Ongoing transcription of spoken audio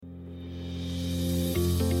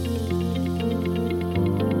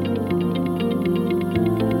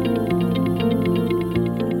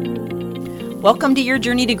Welcome to Your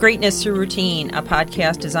Journey to Greatness Through Routine, a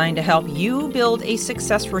podcast designed to help you build a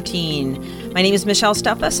success routine. My name is Michelle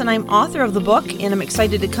Steffes, and I'm author of the book, and I'm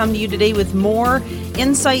excited to come to you today with more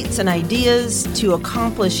insights and ideas to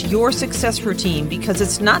accomplish your success routine, because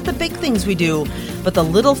it's not the big things we do, but the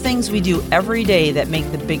little things we do every day that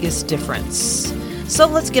make the biggest difference. So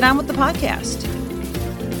let's get on with the podcast.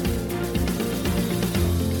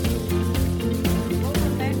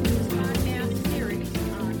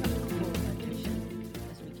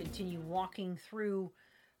 Walking through,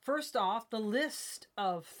 first off, the list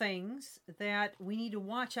of things that we need to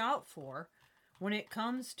watch out for when it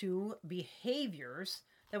comes to behaviors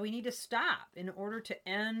that we need to stop in order to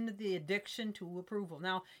end the addiction to approval.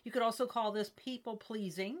 Now, you could also call this people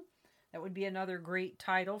pleasing. That would be another great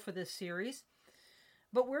title for this series.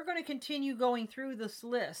 But we're going to continue going through this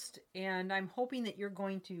list, and I'm hoping that you're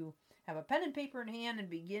going to have a pen and paper in hand and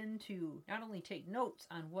begin to not only take notes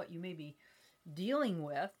on what you may be dealing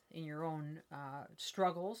with in your own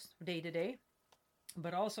struggles day to day,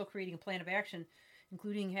 but also creating a plan of action,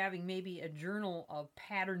 including having maybe a journal of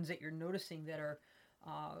patterns that you're noticing that are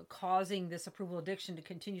causing this approval addiction to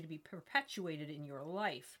continue to be perpetuated in your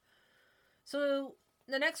life. So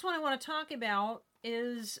the next one I want to talk about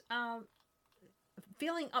is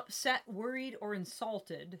feeling upset, worried, or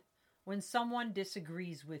insulted when someone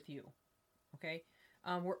disagrees with you. Okay?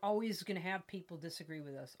 We're always going to have people disagree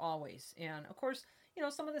with us, always. And of course,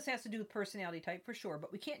 some of this has to do with personality type for sure,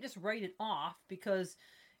 but we can't just write it off because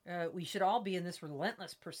we should all be in this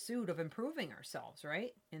relentless pursuit of improving ourselves,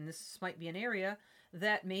 right? And this might be an area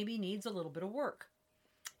that maybe needs a little bit of work.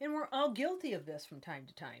 And we're all guilty of this from time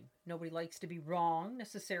to time. Nobody likes to be wrong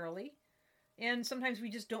necessarily. And sometimes we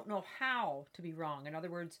just don't know how to be wrong. In other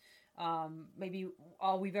words, maybe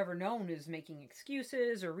all we've ever known is making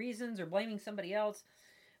excuses or reasons or blaming somebody else.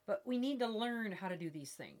 But we need to learn how to do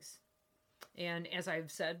these things. And as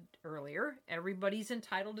I've said earlier, everybody's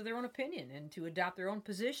entitled to their own opinion and to adopt their own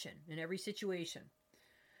position in every situation.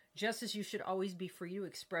 Just as you should always be free to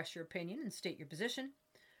express your opinion and state your position,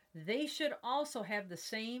 they should also have the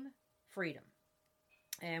same freedom.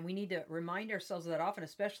 And we need to remind ourselves of that often,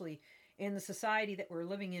 especially in the society that we're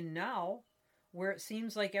living in now, where it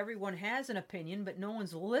seems like everyone has an opinion, but no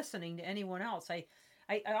one's listening to anyone else. I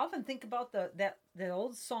often think about the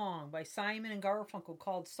old song by Simon and Garfunkel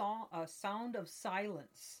called Sound of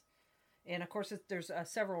Silence. And of course, there's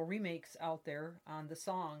several remakes out there on the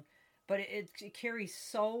song, but it carries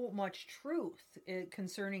so much truth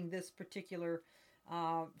concerning this particular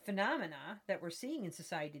phenomena that we're seeing in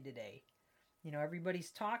society today.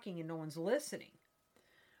 Everybody's talking and no one's listening.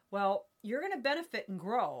 Well, you're going to benefit and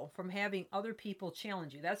grow from having other people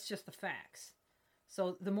challenge you. That's just the facts.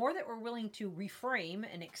 So the more that we're willing to reframe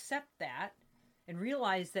and accept that and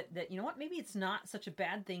realize that maybe it's not such a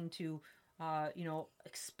bad thing to,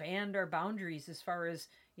 expand our boundaries as far as,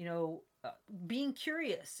 being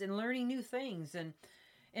curious and learning new things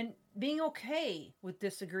and being okay with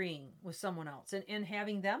disagreeing with someone else and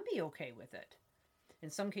having them be okay with it. In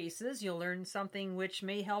some cases, you'll learn something which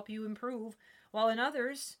may help you improve, while in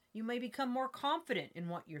others, you may become more confident in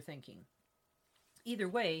what you're thinking. Either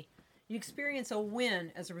way, you experience a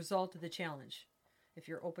win as a result of the challenge. If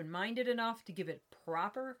you're open-minded enough to give it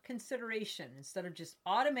proper consideration instead of just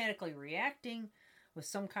automatically reacting with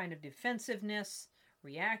some kind of defensiveness,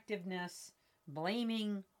 reactiveness,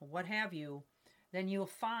 blaming, what have you, then you'll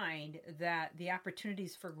find that the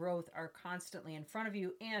opportunities for growth are constantly in front of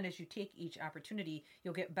you, and as you take each opportunity,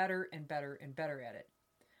 you'll get better and better and better at it.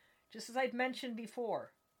 Just as I've mentioned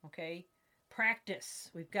before, okay, practice.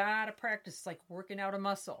 We've got to practice. It's like working out a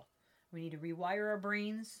muscle. We need to rewire our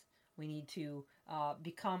brains. We need to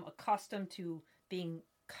become accustomed to being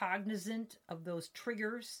cognizant of those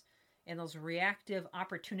triggers and those reactive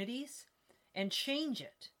opportunities and change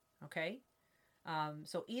it, okay?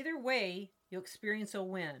 So either way, you'll experience a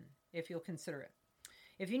win if you'll consider it.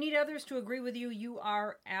 If you need others to agree with you, you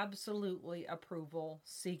are absolutely approval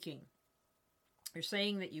seeking. You're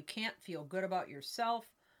saying that you can't feel good about yourself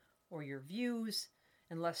or your views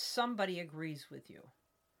unless somebody agrees with you.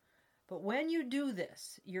 But when you do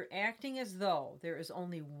this, you're acting as though there is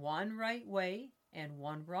only one right way and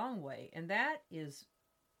one wrong way. And that is,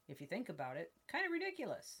 if you think about it, kind of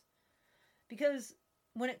ridiculous. Because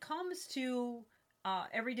when it comes to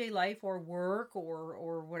everyday life or work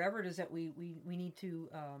or whatever it is that we need to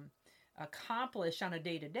accomplish on a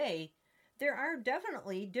day-to-day, there are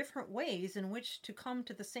definitely different ways in which to come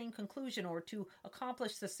to the same conclusion or to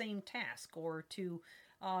accomplish the same task or to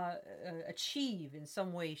achieve in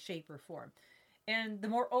some way, shape, or form. And the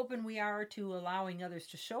more open we are to allowing others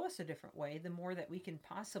to show us a different way, the more that we can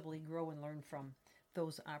possibly grow and learn from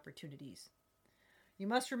those opportunities. You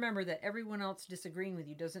must remember that everyone else disagreeing with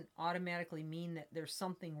you doesn't automatically mean that there's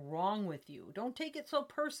something wrong with you. Don't take it so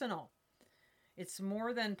personal. It's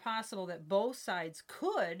more than possible that both sides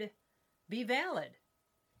could be valid,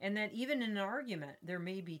 and that even in an argument, there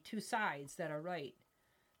may be two sides that are right.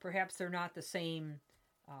 Perhaps they're not the same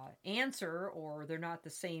answer, or they're not the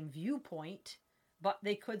same viewpoint, but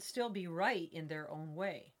they could still be right in their own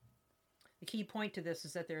way. The key point to this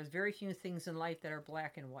is that there's very few things in life that are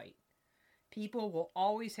black and white. People will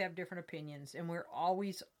always have different opinions, and we're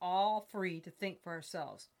always all free to think for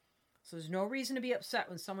ourselves. So there's no reason to be upset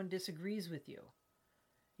when someone disagrees with you.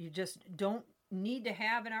 You just don't need to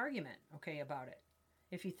have an argument, okay, about it.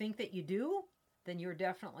 If you think that you do, then you're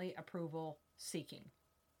definitely approval seeking.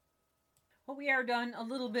 Well, we are done a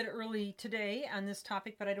little bit early today on this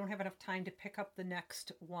topic, but I don't have enough time to pick up the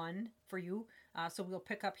next one for you. So we'll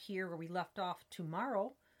pick up here where we left off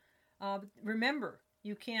tomorrow. Remember,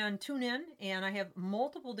 you can tune in, and I have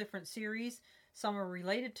multiple different series. Some are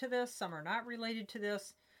related to this, some are not related to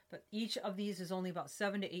this, but each of these is only about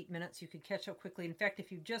 7 to 8 minutes. You could catch up quickly. In fact,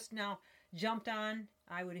 if you just now jumped on,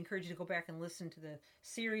 I would encourage you to go back and listen to the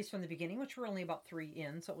series from the beginning, which we're only about 3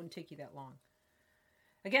 in, so it wouldn't take you that long.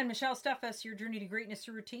 Again, Michelle Steffes, your journey to greatness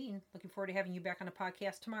through routine. Looking forward to having you back on a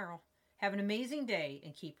podcast tomorrow. Have an amazing day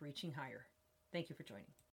and keep reaching higher. Thank you for joining.